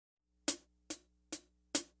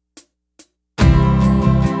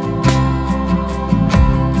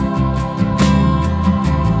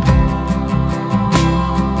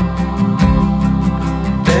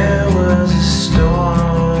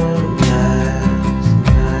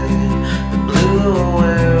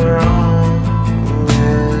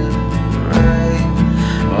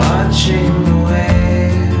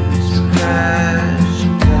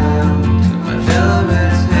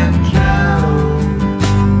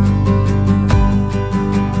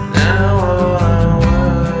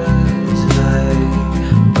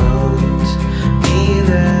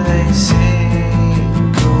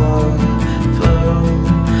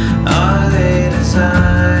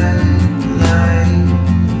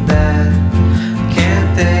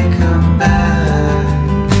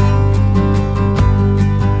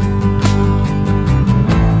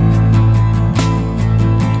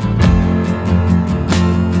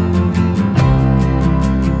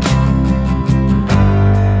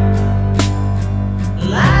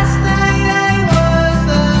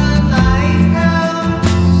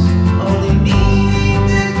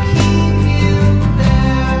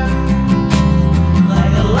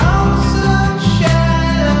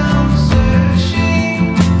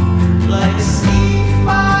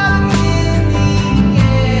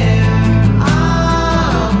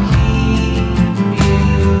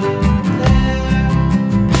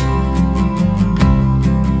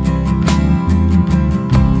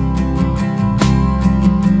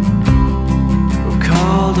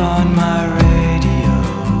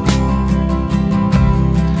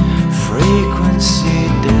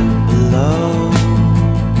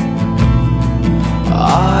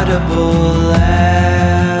audible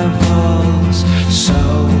levels. So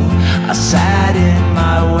I sat in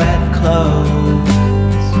my wet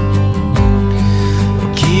clothes,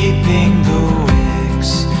 keeping the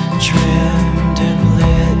wicks trimmed and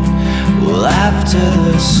lit. Well, after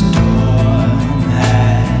the storm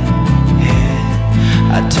had hit,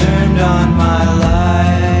 I turned on my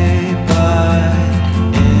light, but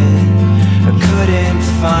I couldn't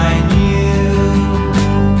find you.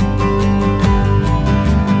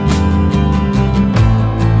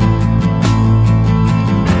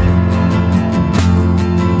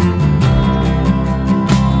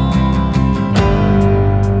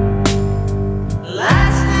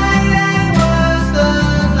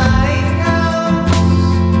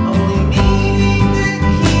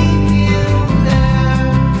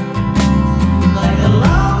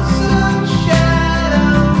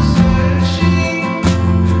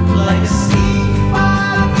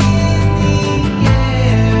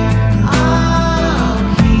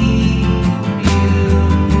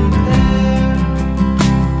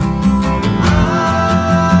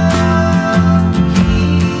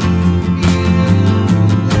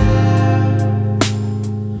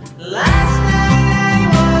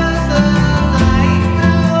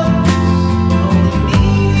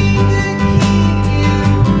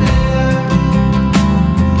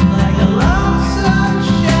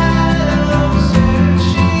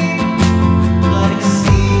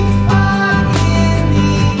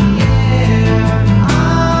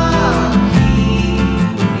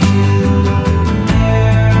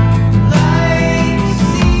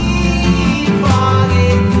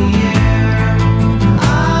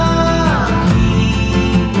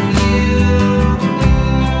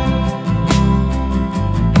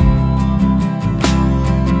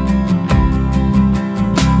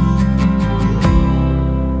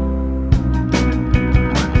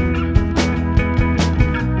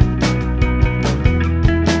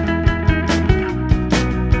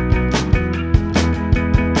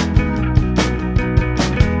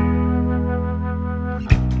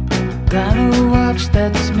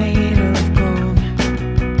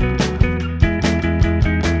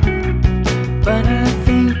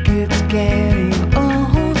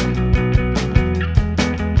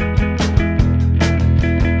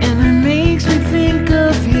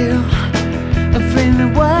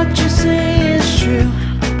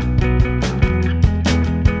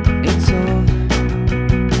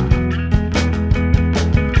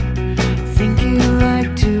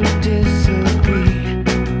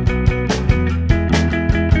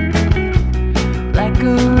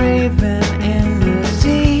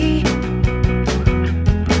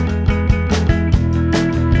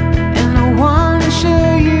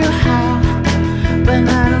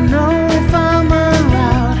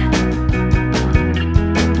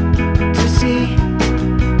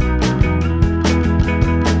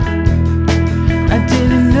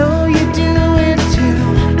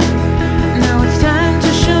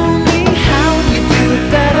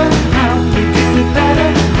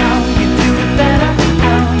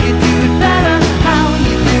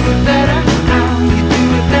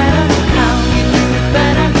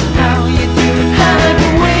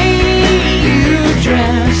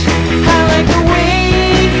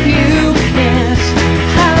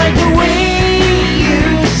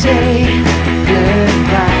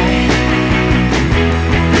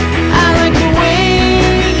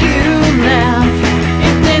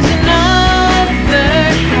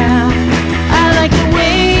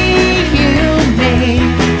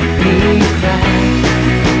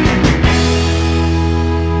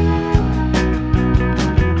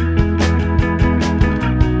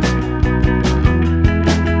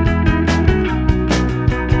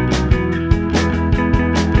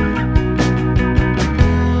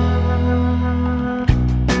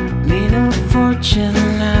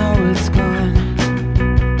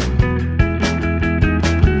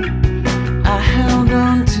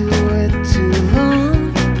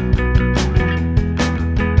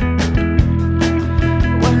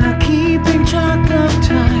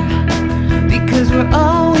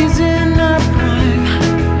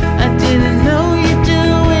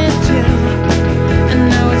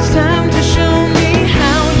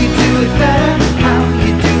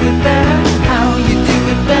 How you do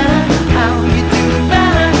it better?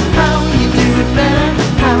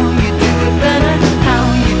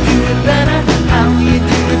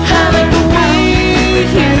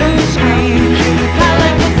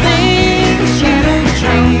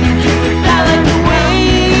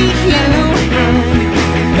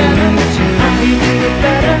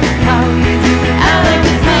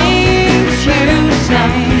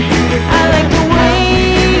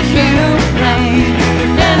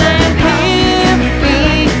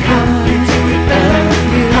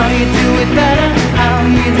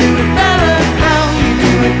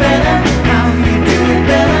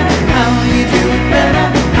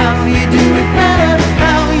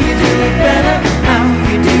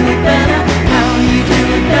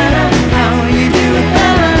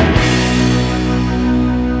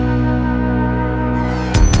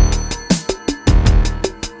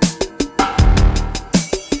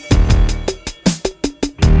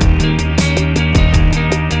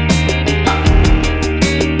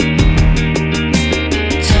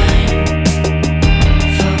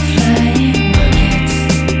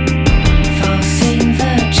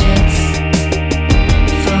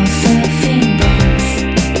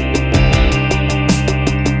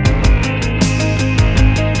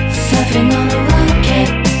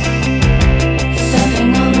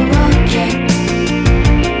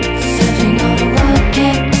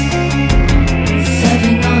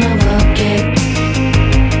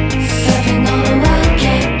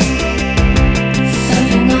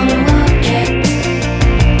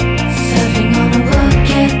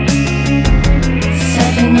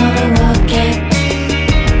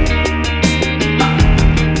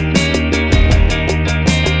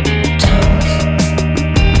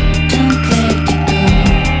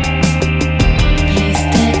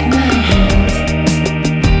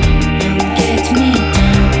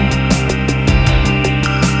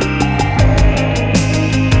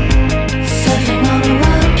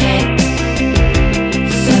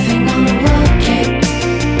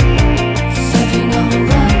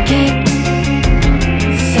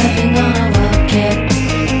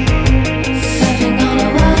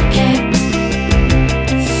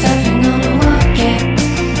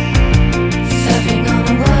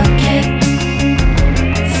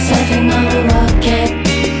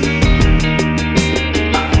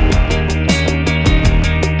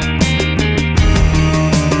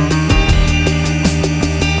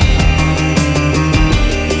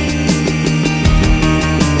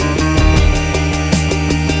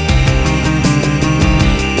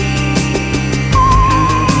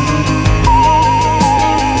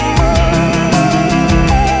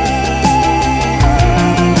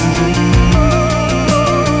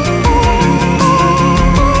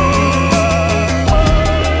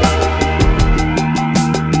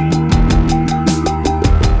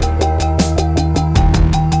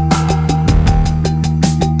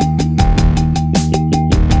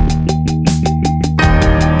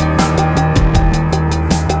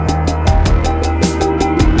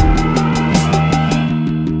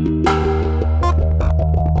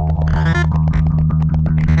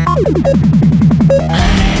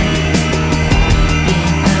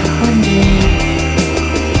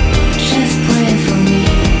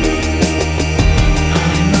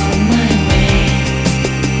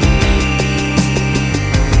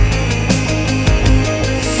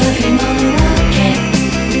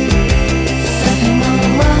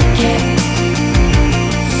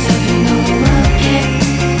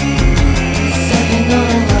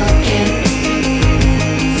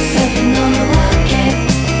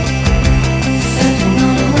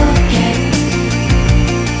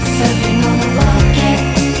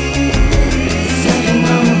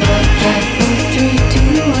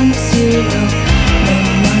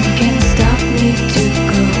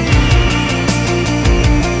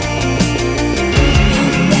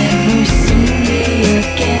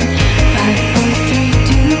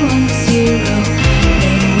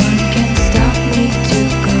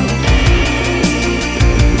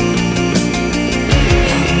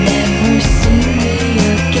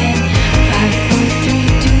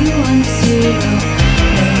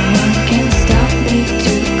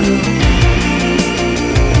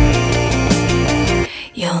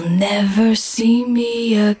 you'll never see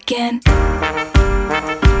me again.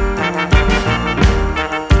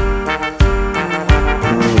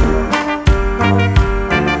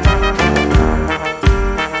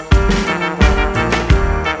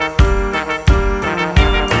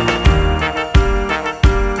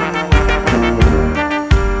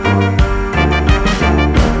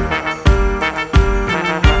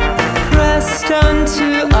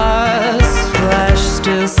 Unto us, flesh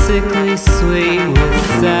still sickly sweet with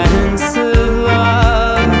sense of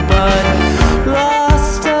love, but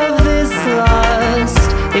lost of this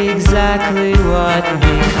lust, exactly what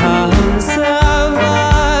becomes of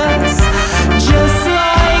us. Just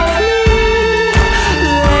like me,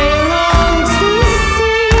 they long to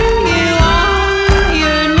see you on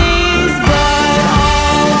your knees, but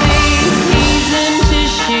all these knees into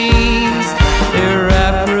sheaves,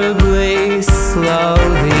 irreparably slow,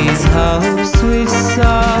 these hopes we've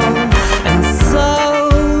sown, and so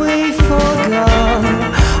we forgo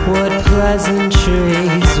what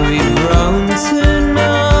pleasantries we've grown to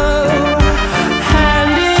know.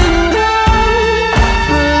 Hand in hand,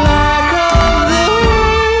 for lack of the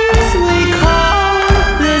words we call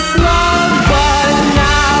this love, but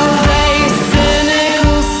now they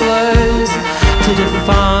cynical slurs to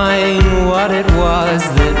define what it was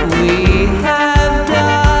that we have done.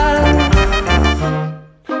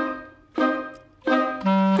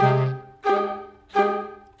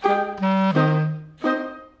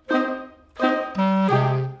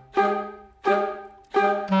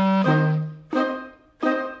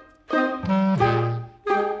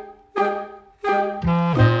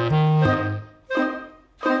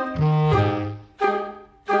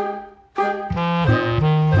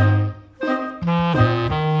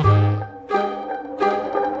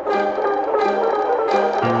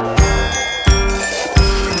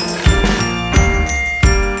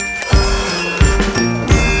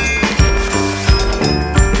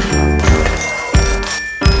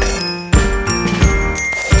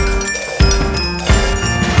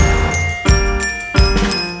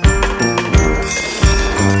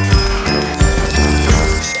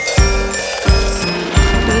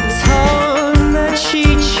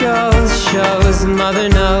 Mother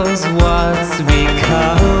knows what's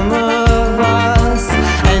become of us,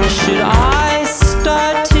 and should I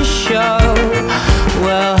start to show,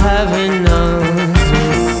 well, heaven knows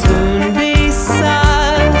we'll soon be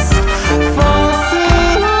sussed. False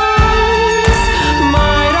lies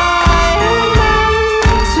might I amend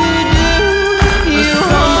to do you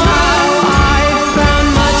harm. I found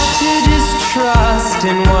much to distrust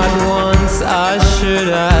in what once ushered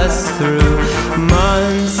us through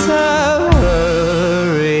months of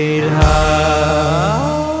hurried hush.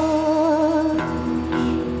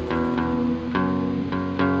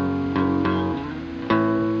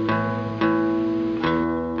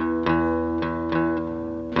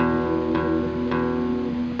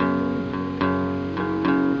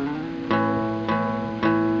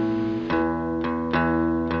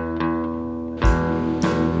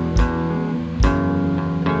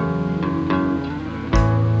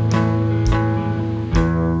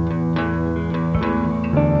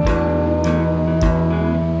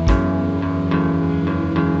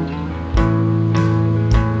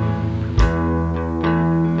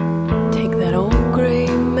 Take that old gray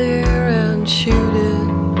mare and shoot it.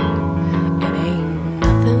 It ain't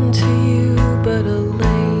nothing to you but a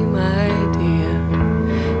lame idea.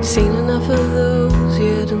 Seen enough of those,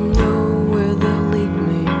 yeah, to know where they'll lead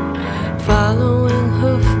me. Following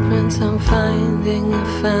hoof prints, I'm finding a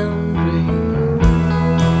foundry.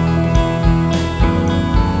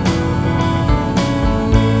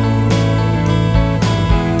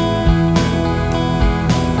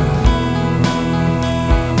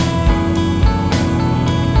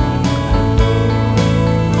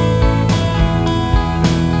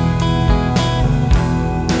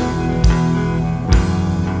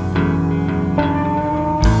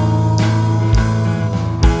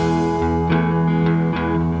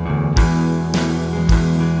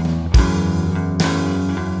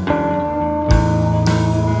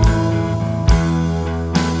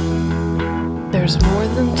 There's more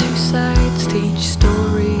than two sides to each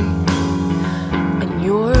story, and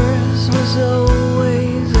yours was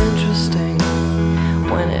always interesting.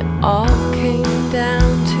 When it all came down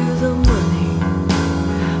to the money,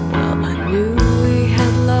 well, I knew we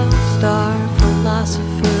had lost our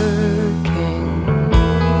philosopher king.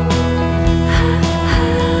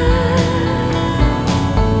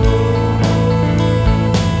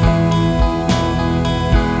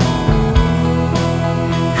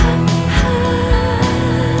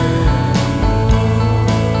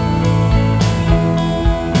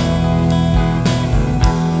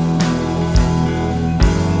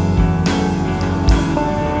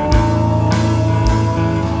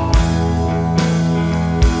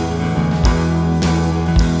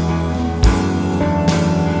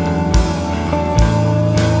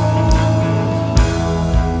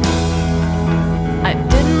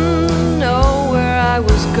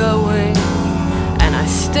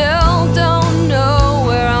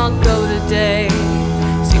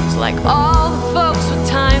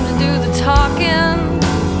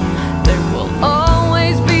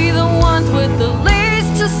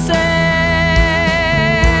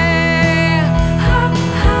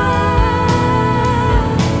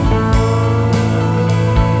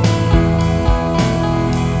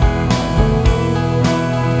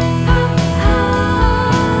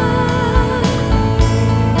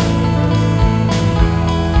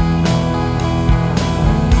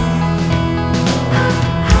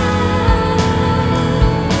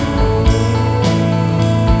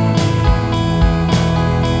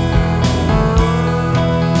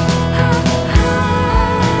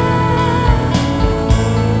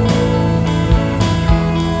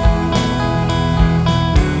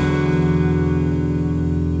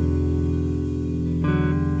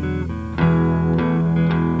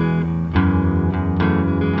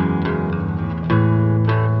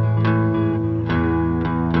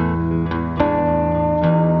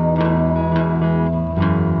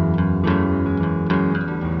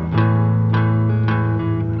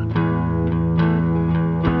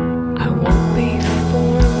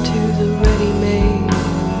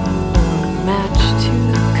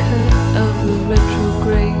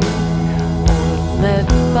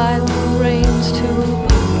 by the reins to a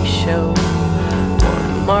pony show, or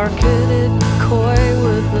marketed coy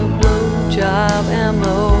with a blowjob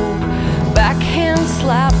ammo, backhand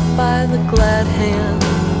slapped by the glad hand,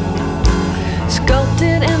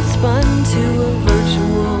 sculpted and spun to a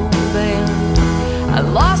virtual band. I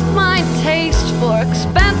lost my taste for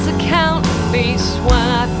expense account feast when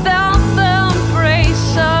I felt the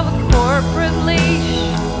embrace of a corporate leash.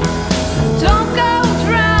 Don't go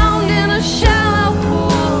drowned in a shallow pool.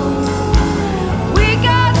 We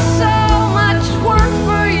got so much work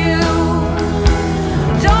for you.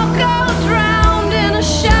 Don't go drowned in a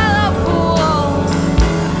shallow pool.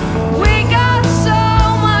 We got so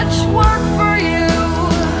much work for you.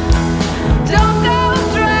 Don't go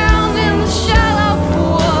drowned in the shallow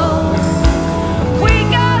pool. We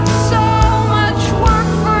got so much work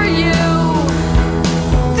for you.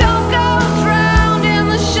 Don't go drowned in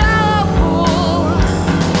the shallow pool.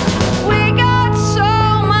 We got so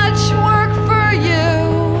much work for you.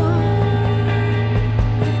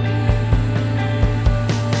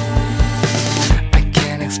 I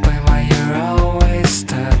can't explain why you're always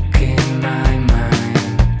stuck in my mind.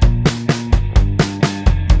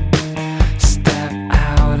 Step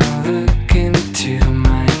out and look into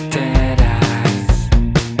my dead eyes.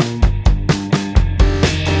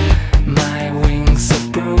 My wings are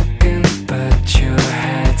broken, but your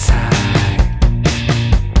head's high.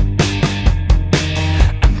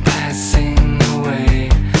 I'm passing away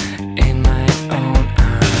in my own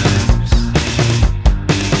arms.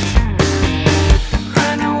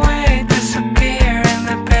 Run away, disappear in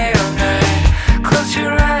the pale night. Close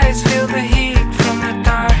your eyes, feel the heat from the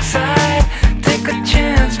dark side. Take a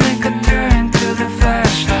chance, make a turn to the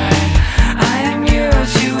flashlight. I am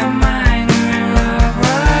yours, you are mine, we're in love,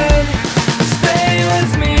 right? Stay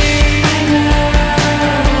with me. I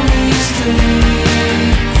know you stay.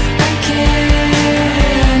 I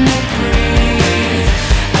can't breathe.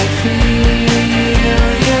 I feel your hair.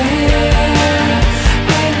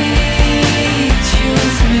 I need you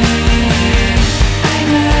with me. I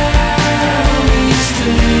know you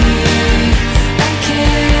stay. I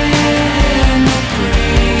can't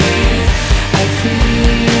breathe. I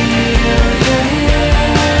feel your hair.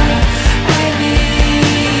 I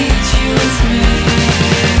need you with me.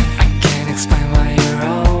 I can't explain why you're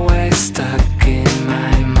always stuck in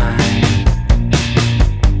my mind.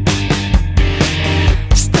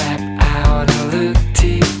 Step out and look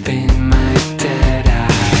deep in my dead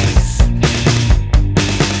eyes.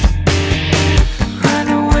 Run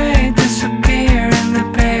away, disappear in the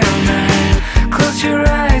pale night. Close your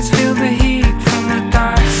eyes, feel the heat from the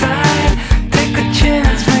dark side. Take a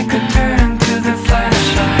chance, make a turn to the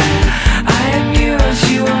flashlight. I am yours,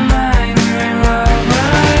 you are mine, we're in love,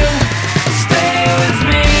 right? Stay with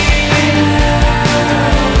me. I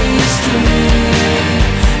know you stay.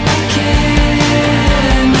 I can't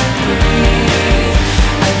breathe.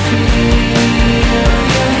 I feel your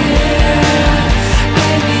hair.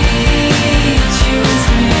 I need you with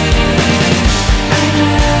me. I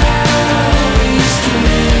know you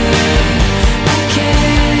stay. I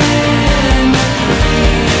can't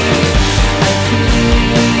breathe. I feel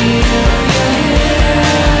your hair.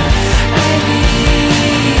 I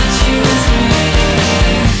need you with me.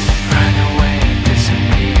 Run away,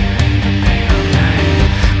 disappear in the pale night.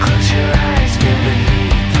 Close your eyes, feel the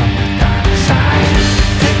heat from the dark side.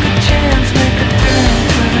 Take a chance, make a turn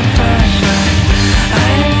to the flashlight. I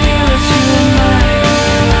am yours, you are mine.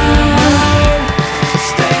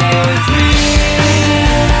 Stay with me.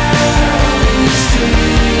 You stay.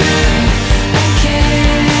 I can't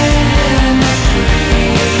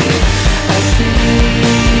breathe. I feel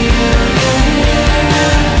your hair.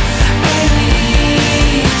 I need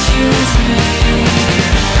you with me.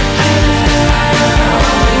 I know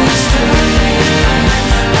you stay.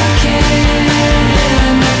 I can't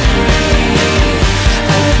breathe.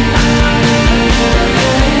 I feel your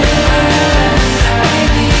hair. I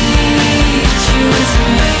need you with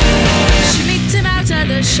me. She meets him out at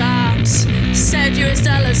the shops. Said you're as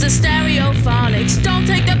dull as the stereophonics. Don't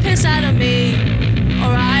take the piss out of me,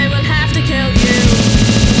 or I will have to kill you.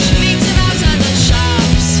 She meets him out at the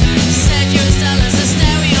shops. Said you're as dull as the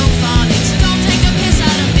stereophonics. Don't take the piss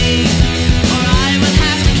out of me, or I will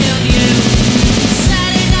have to kill you.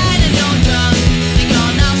 Saturday night and you're drunk, and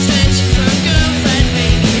you're now searching for a girlfriend,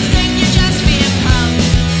 baby. You think you're just being punk,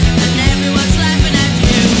 and everyone's laughing at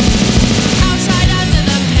you. Outside under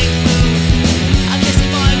the pink moon, I kiss a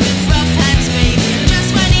boy with rough hands, baby. Just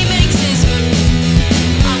when he makes his move,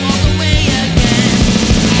 I walk away again.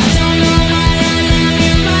 I don't know why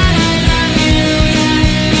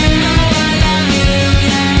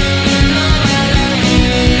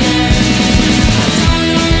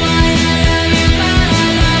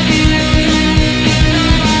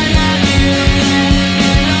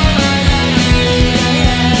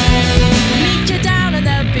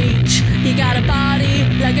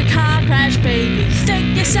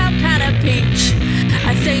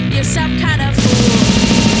you're some kind of fool.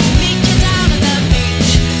 Meet you down at the beach.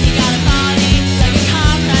 You got a body like a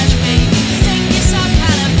car crash, baby. Think you're some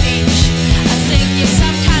kind of peach. I think you're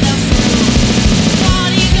some kind of fool.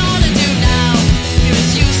 What are you gonna do now? You're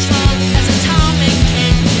as useful as a atomic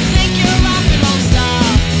kid. You think you're a rock and roll star,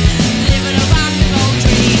 living a rock and roll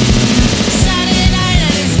dream. Saturday night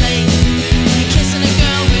and it's late. You're kissing a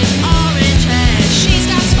girl with orange hair. She's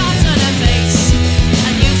got spots on her face,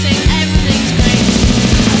 and you think everything's great.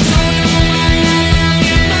 I don't know why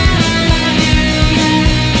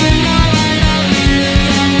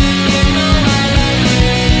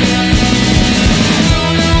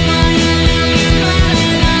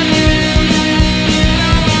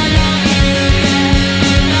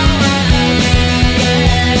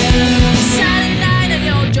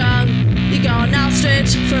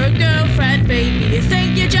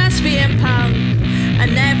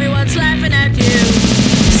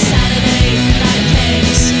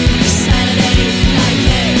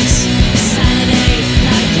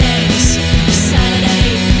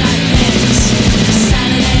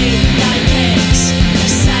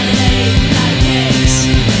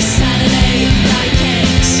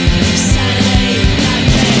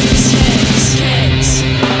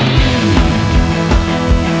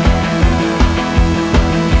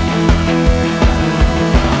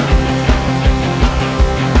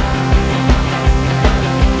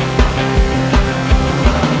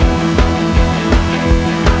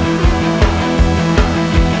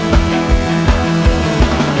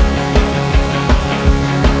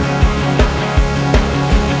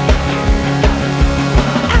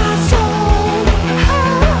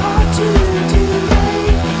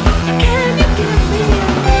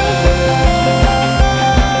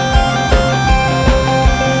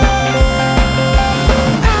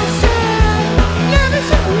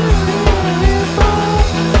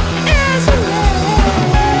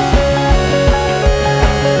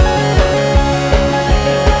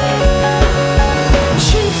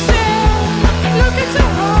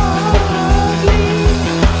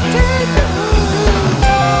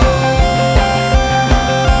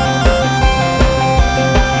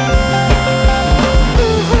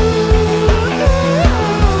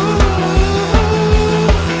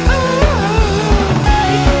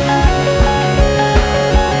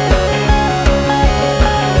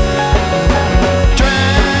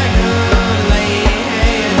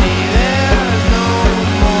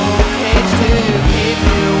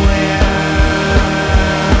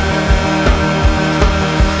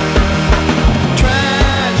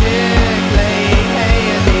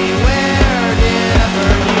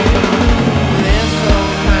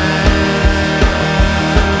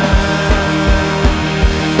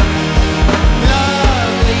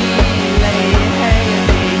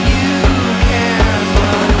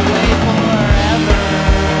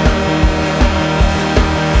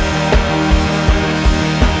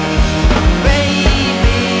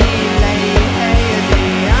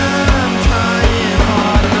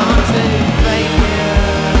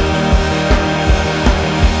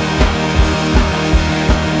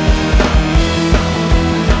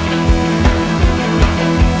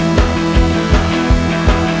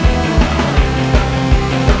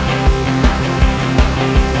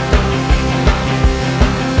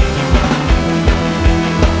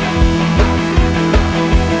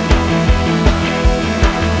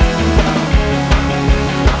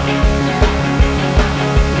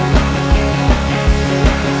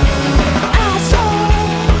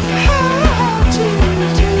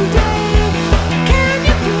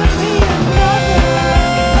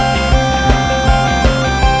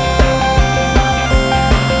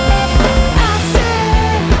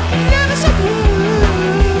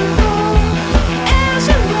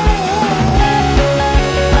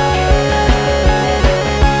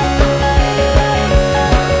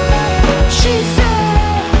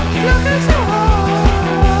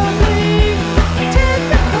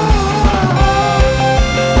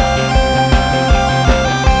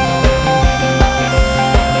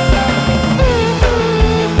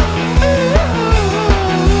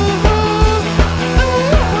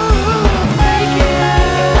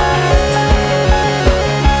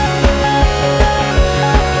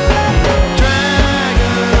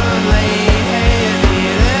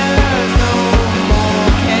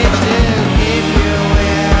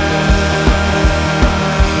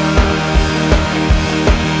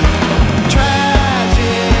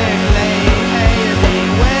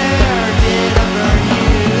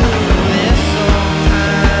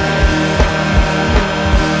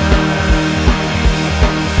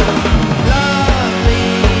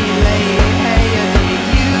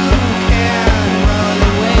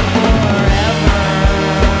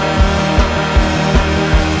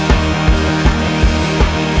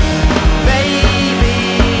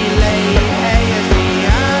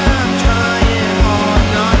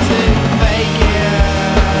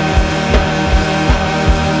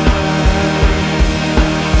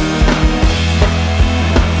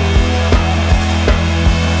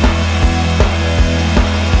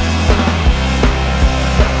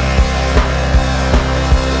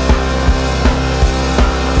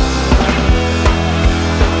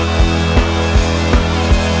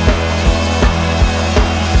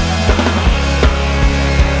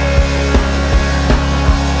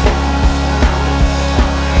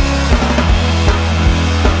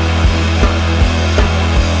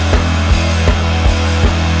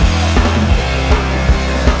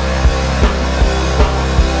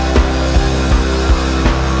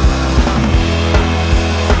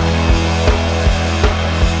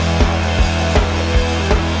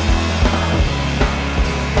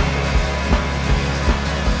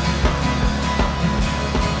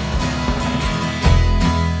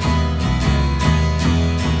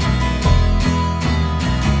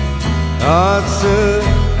it's a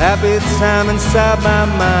happy time inside my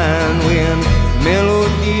mind when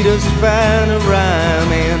melody does find a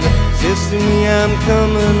rhyme and says to me I'm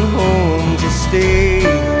coming home to stay.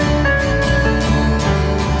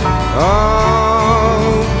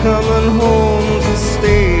 Oh, coming home to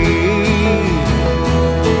stay.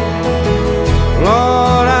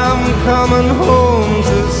 Lord, I'm coming home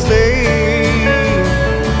to stay.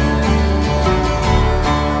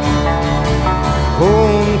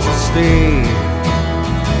 Home to stay.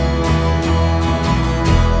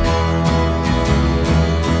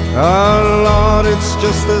 Oh Lord, it's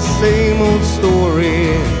just the same old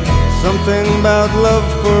story. Something about love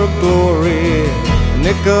for glory. A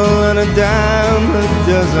nickel and a dime that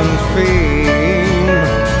doesn't fade.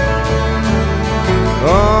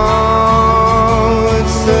 Oh,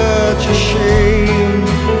 it's such a shame.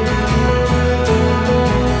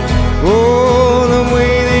 Oh, the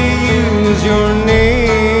way they use your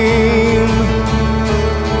name.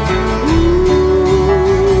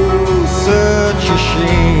 Ooh, such a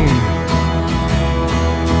shame.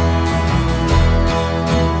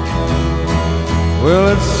 Well,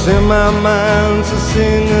 it's in my mind to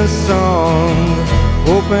sing a song,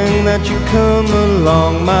 hoping that you come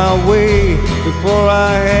along my way before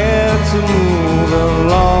I had to move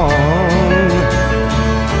along.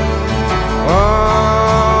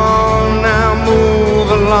 Oh, now move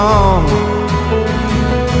along.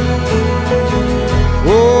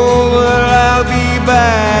 Oh, but I'll be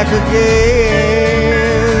back again.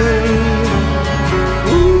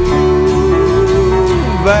 Ooh,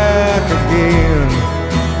 back again.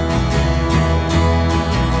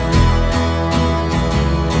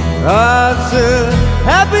 It's a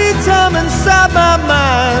happy time inside my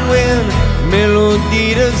mind when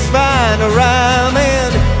melody does find a rhyme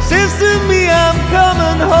and says to me I'm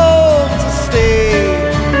coming home to stay.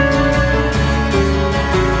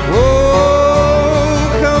 Oh,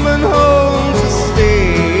 coming home to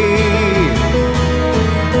stay.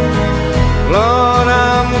 Lord,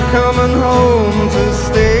 I'm coming home to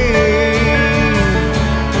stay.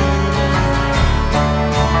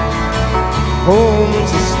 Home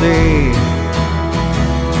to stay.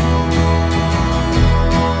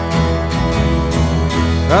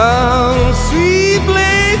 Oh, sweet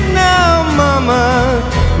late now, mama,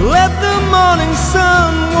 let the morning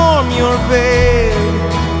sun warm your bed.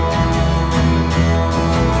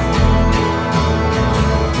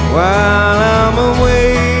 While I'm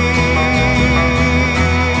away,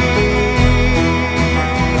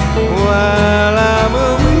 while I'm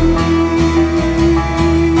away.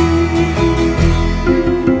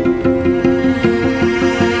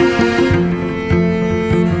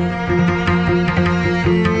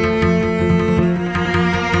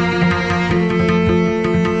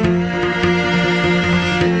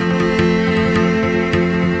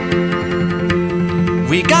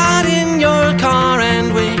 We got in your car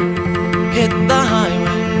and we hit the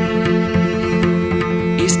highway.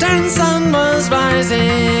 Eastern sun was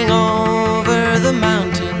rising over the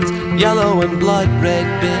mountains, yellow and blood red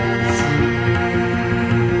bits,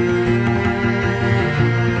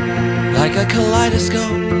 like a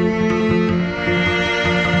kaleidoscope.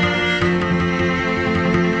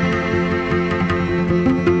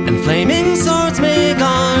 And flaming swords may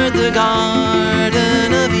guard the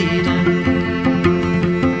Garden of Eden,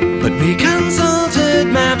 but we consulted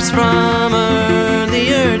maps from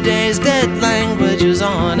earlier days, dead languages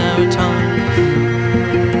on our tongue,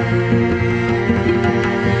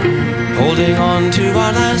 holding on to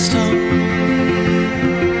our last hope.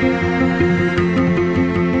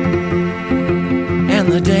 And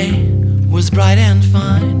the day was bright and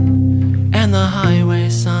fine, and the highway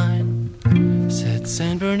sign said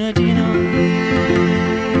San Bernardino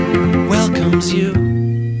welcomes you.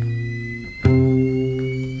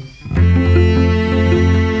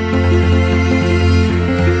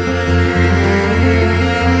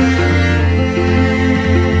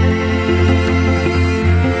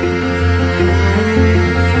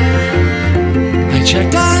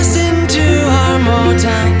 Checked us into our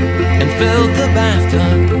motel and filled the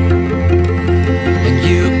bathtub, and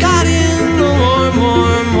you got in the warm,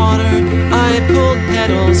 warm water. I pulled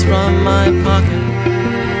petals from my pocket.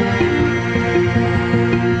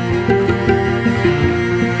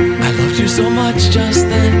 I loved you so much just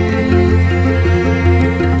then.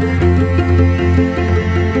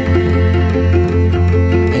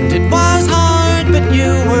 And it was hard, but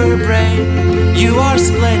you were brave. You are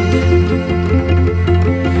splendid.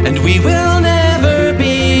 And we will never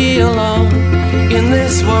be alone in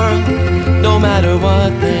this world, no matter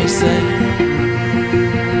what they say.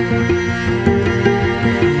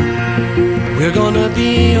 We're gonna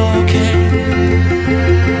be okay.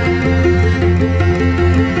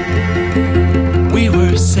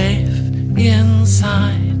 safe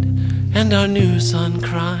inside, and our new son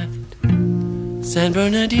cried. San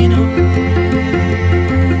Bernardino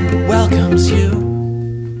welcomes you.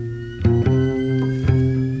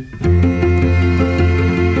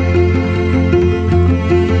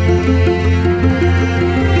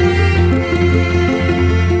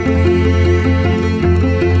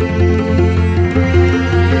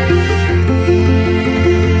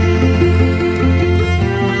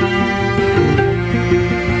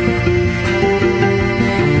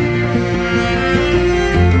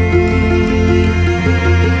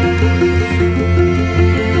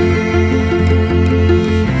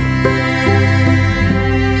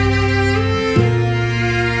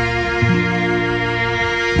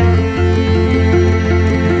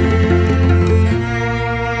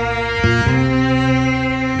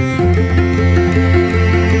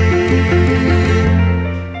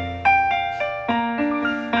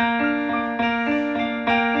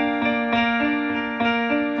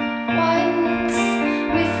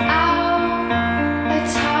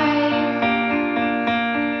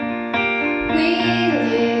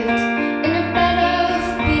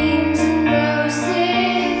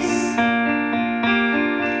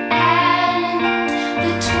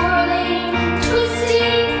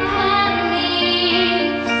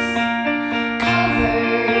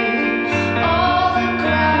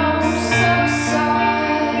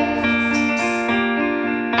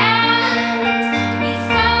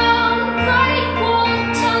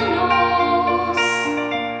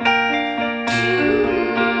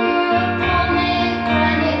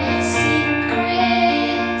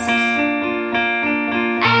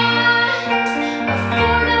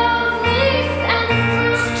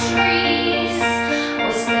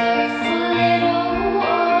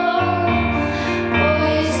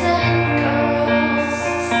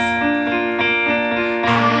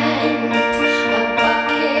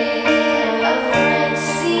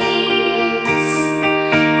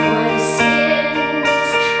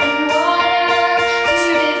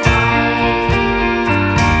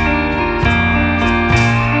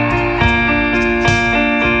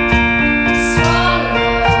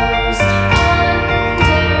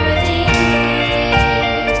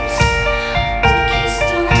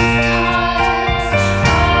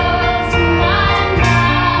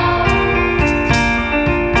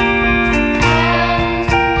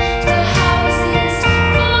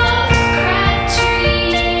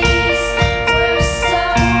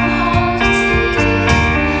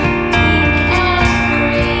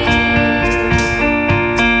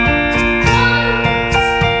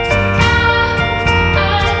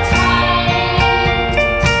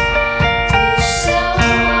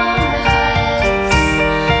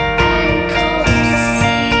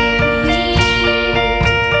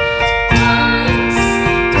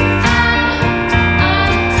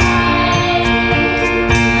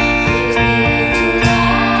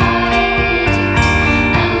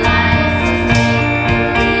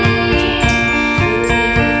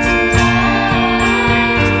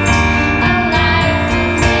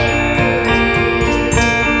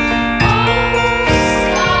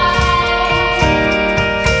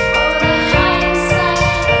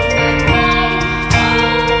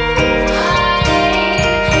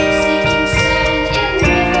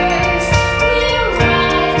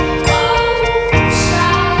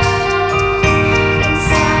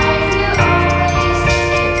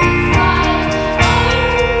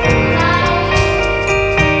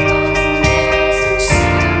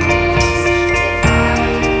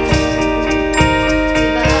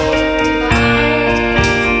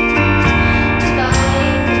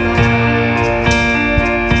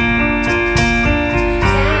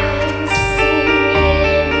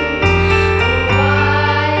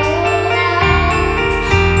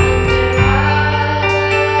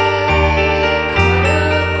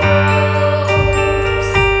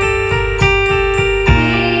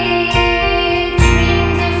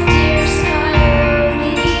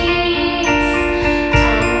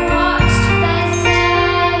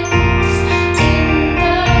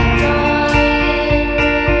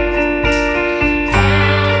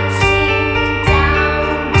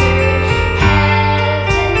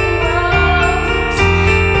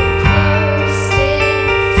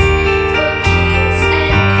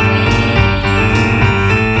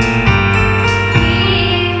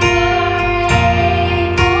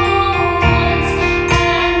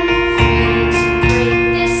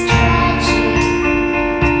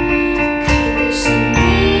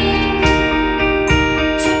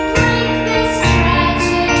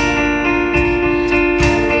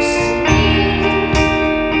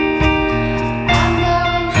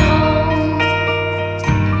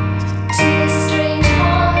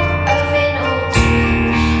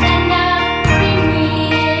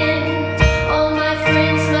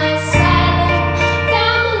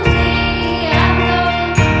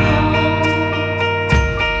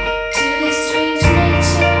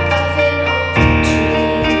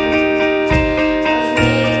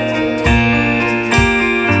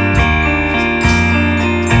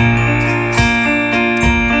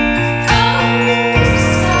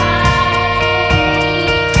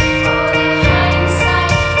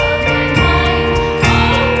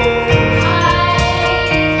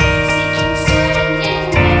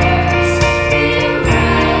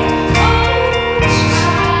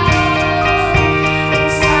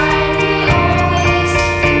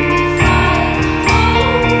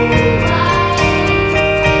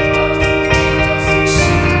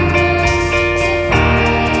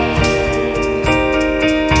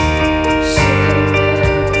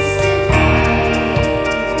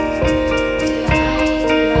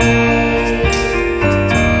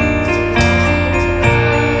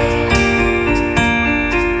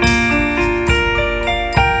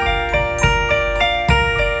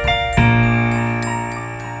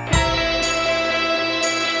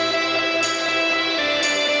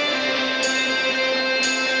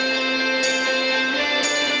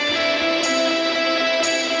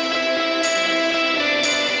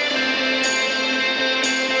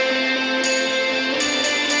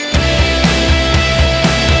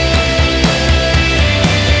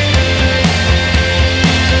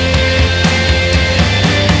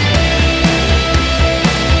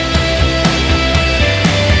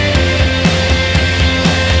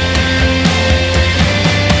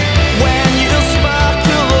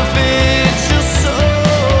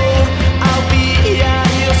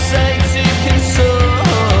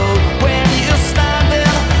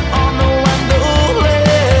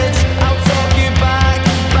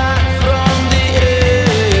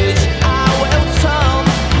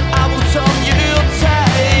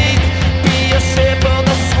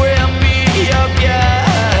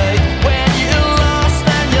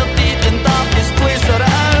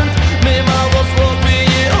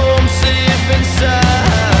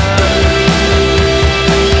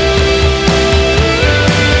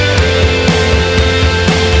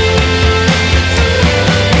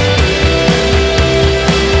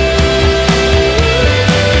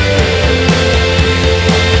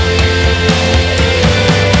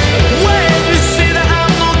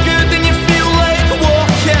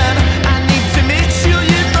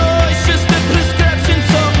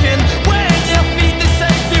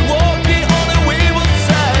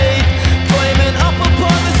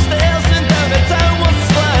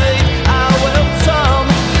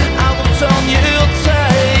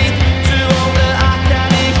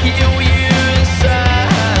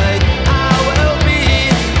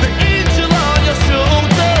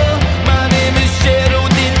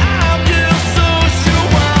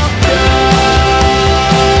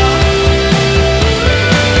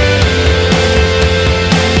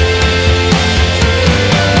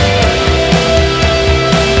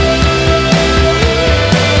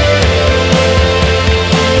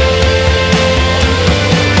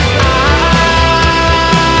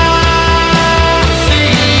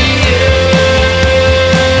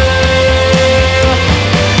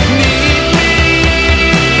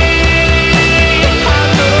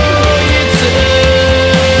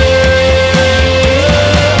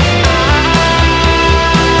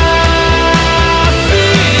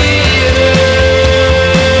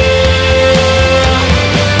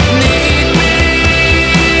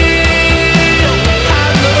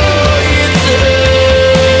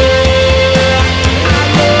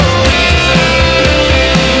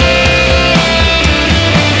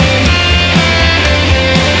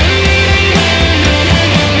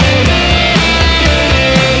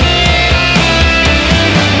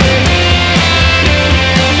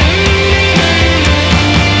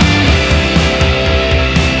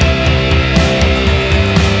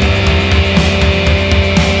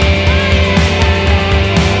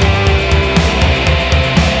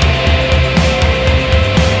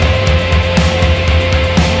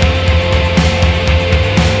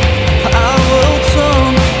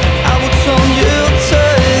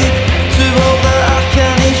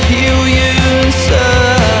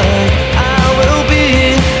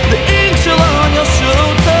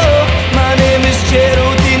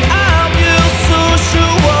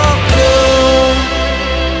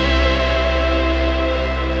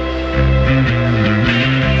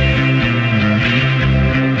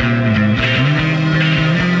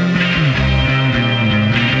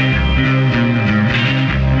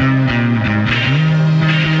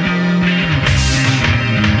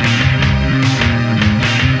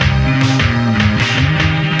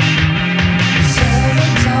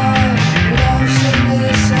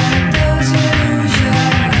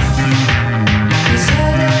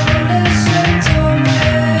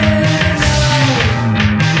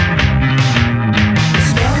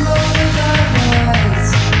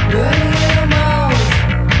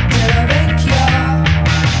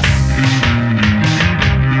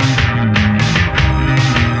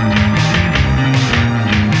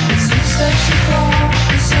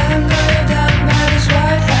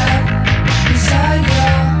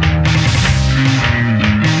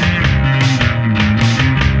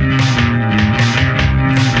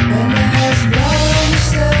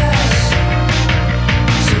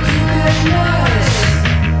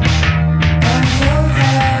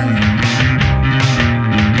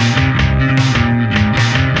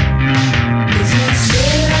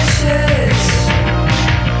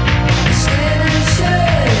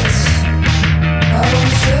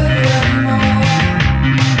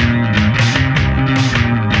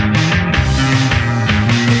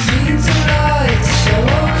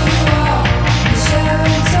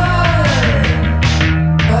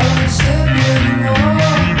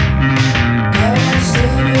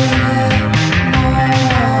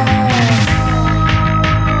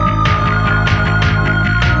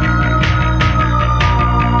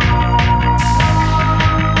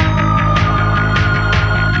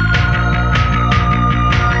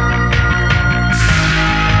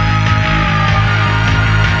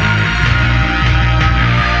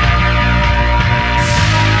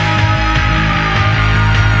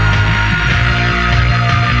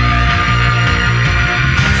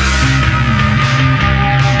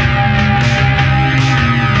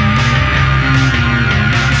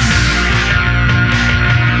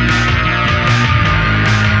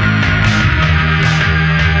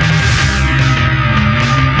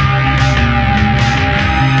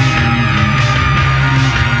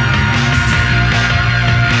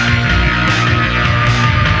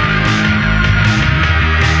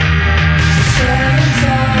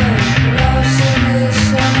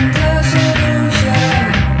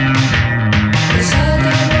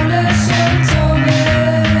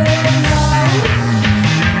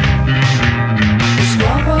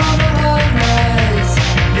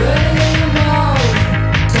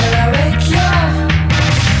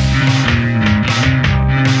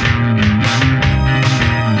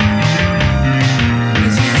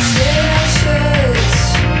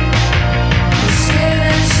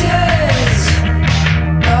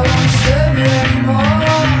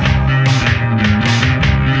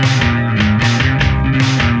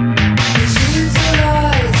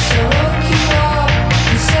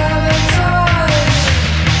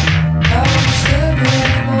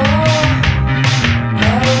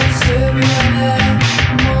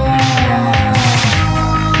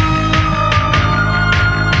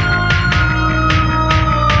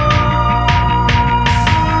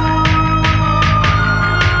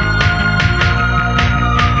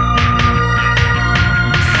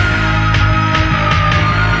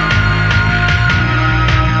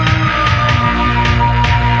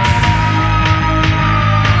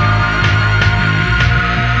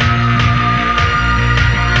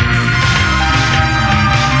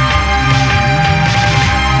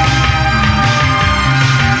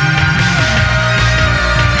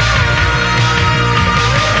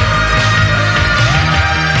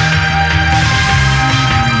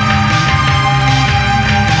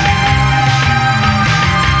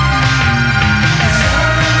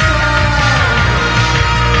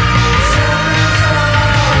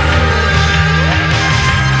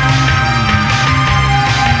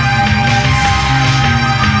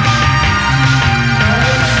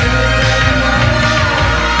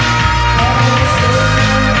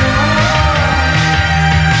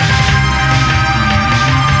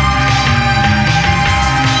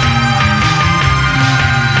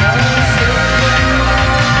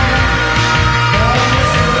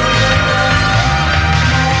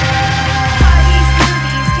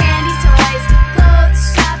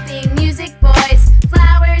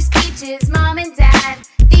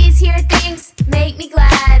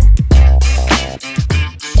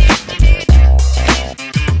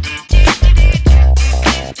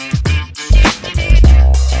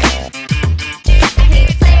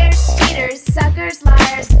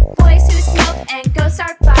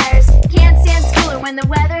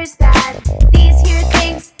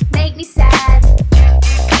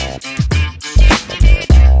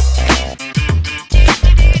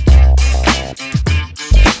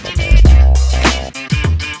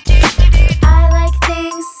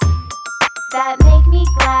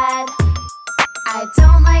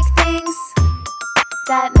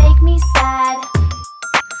 make me sad.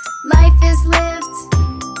 Life is lived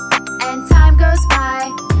and time goes by.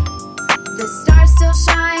 The stars still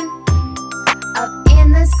shine up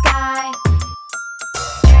in the sky.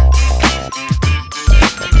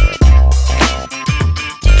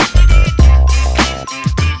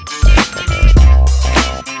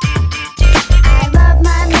 I love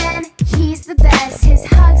my man, he's the best. His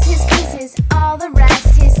hugs, his kisses, all the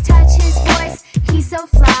rest. His touch, his voice, he's so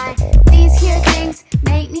fly. These here things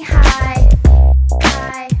make me high.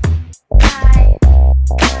 High, high,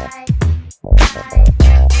 high, high,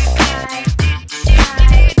 high,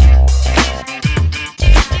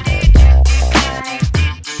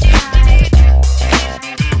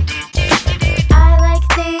 I like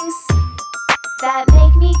things that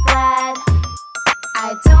make me glad.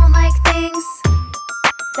 I don't like things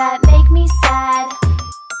that make me sad.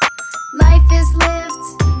 Life is lived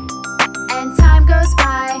and time goes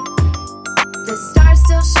by. The stars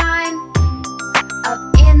still shine up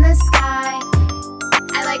in the sky.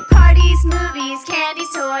 I like parties, movies, candies,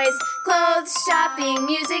 toys, clothes, shopping,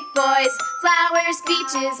 music, boys, flowers,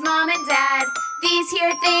 beaches, mom and dad. These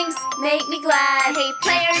here things make me glad. Hate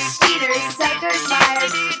players, cheaters, suckers,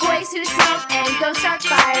 liars, boys who smoke and go start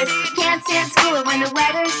fires. Can't stand school when the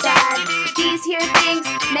weather's bad. These here things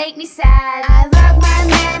make me sad. I love my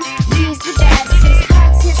man, he's the best. His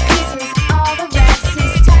hugs, his kisses, all the rest.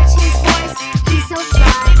 His touch, his voice, he's so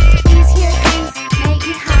fly. These here things make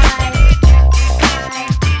me high. High,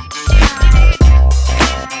 high,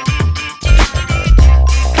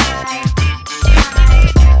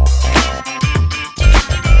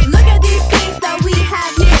 Look at these things that we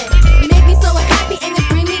have here. Make me so happy and they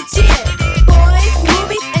bring me cheer. Boys,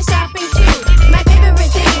 movies, and shopping too. My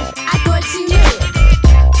favorite things, I thought you knew.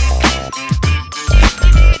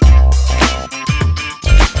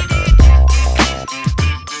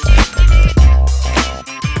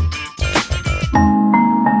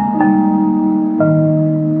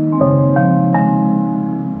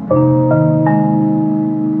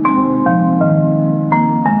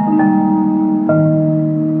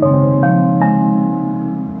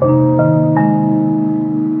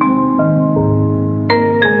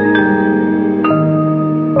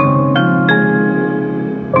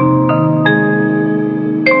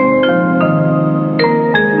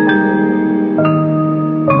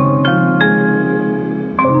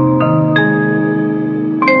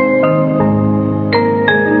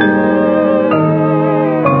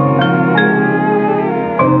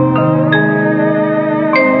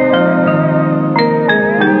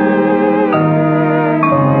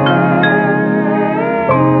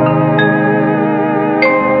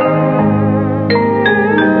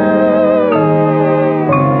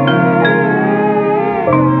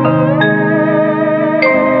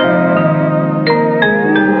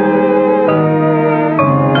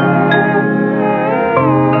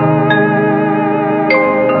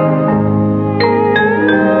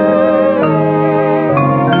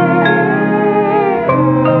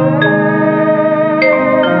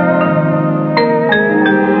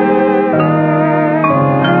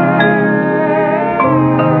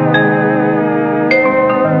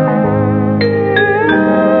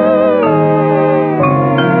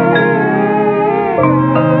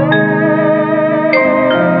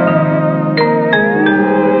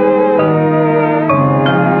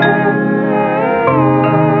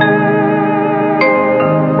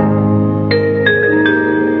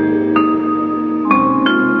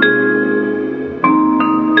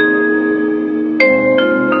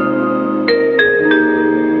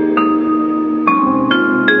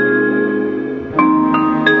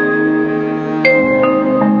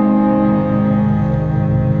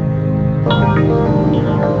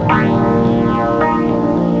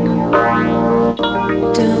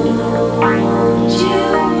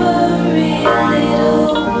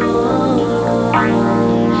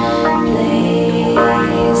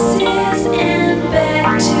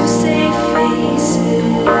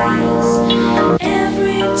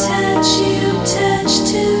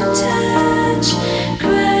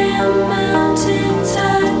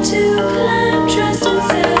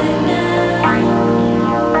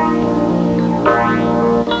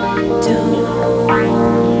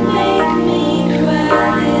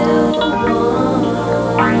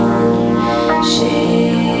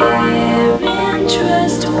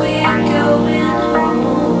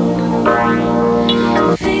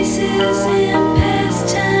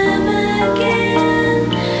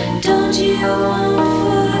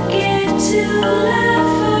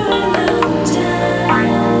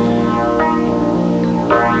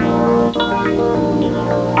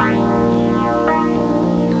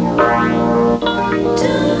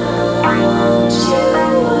 Don't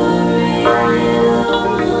you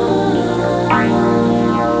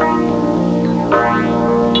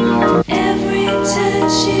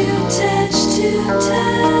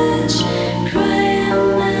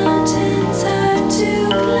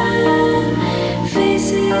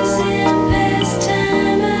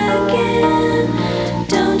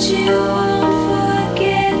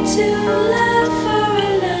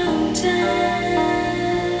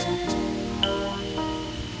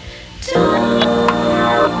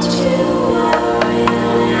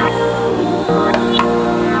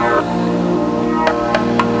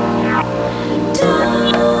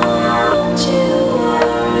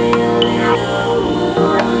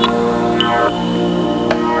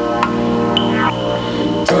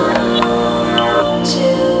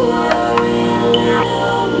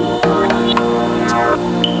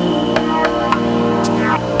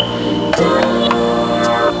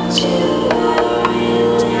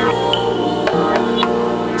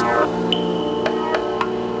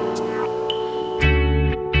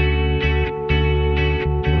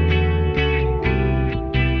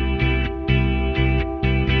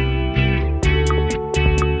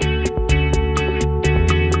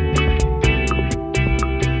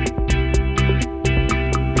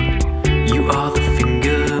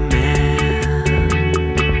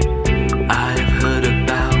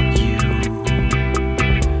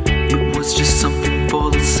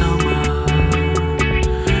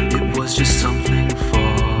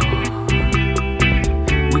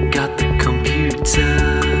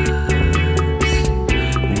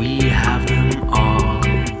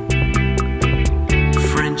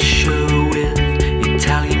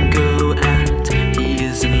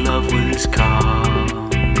his car.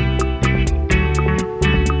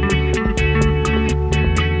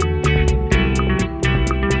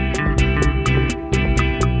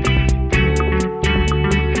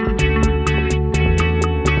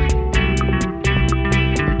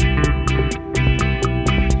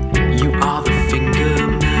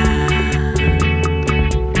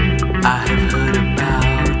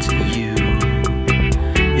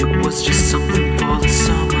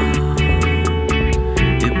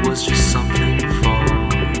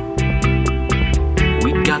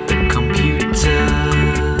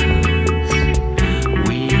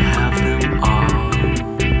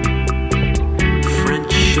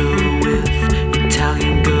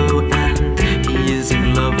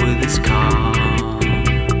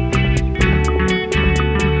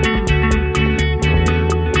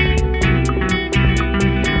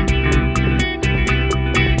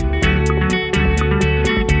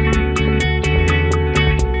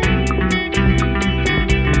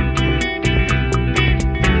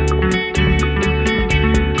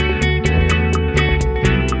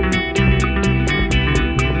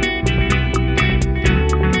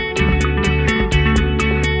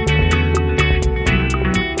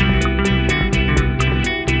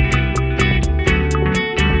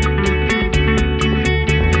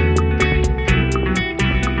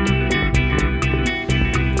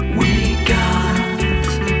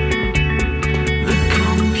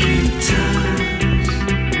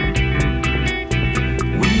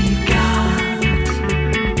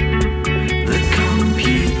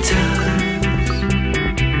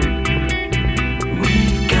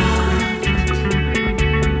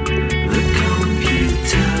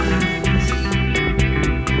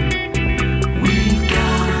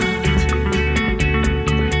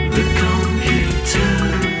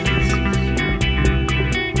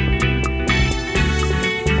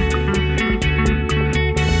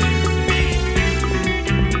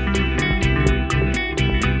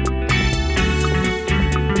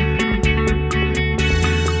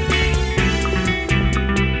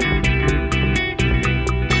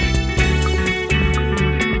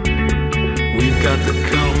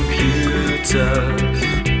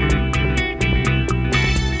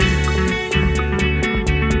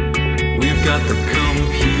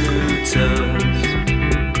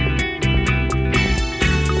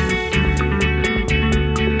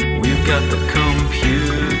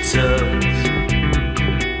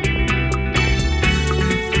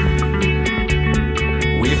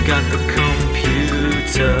 We've got the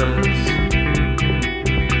computers.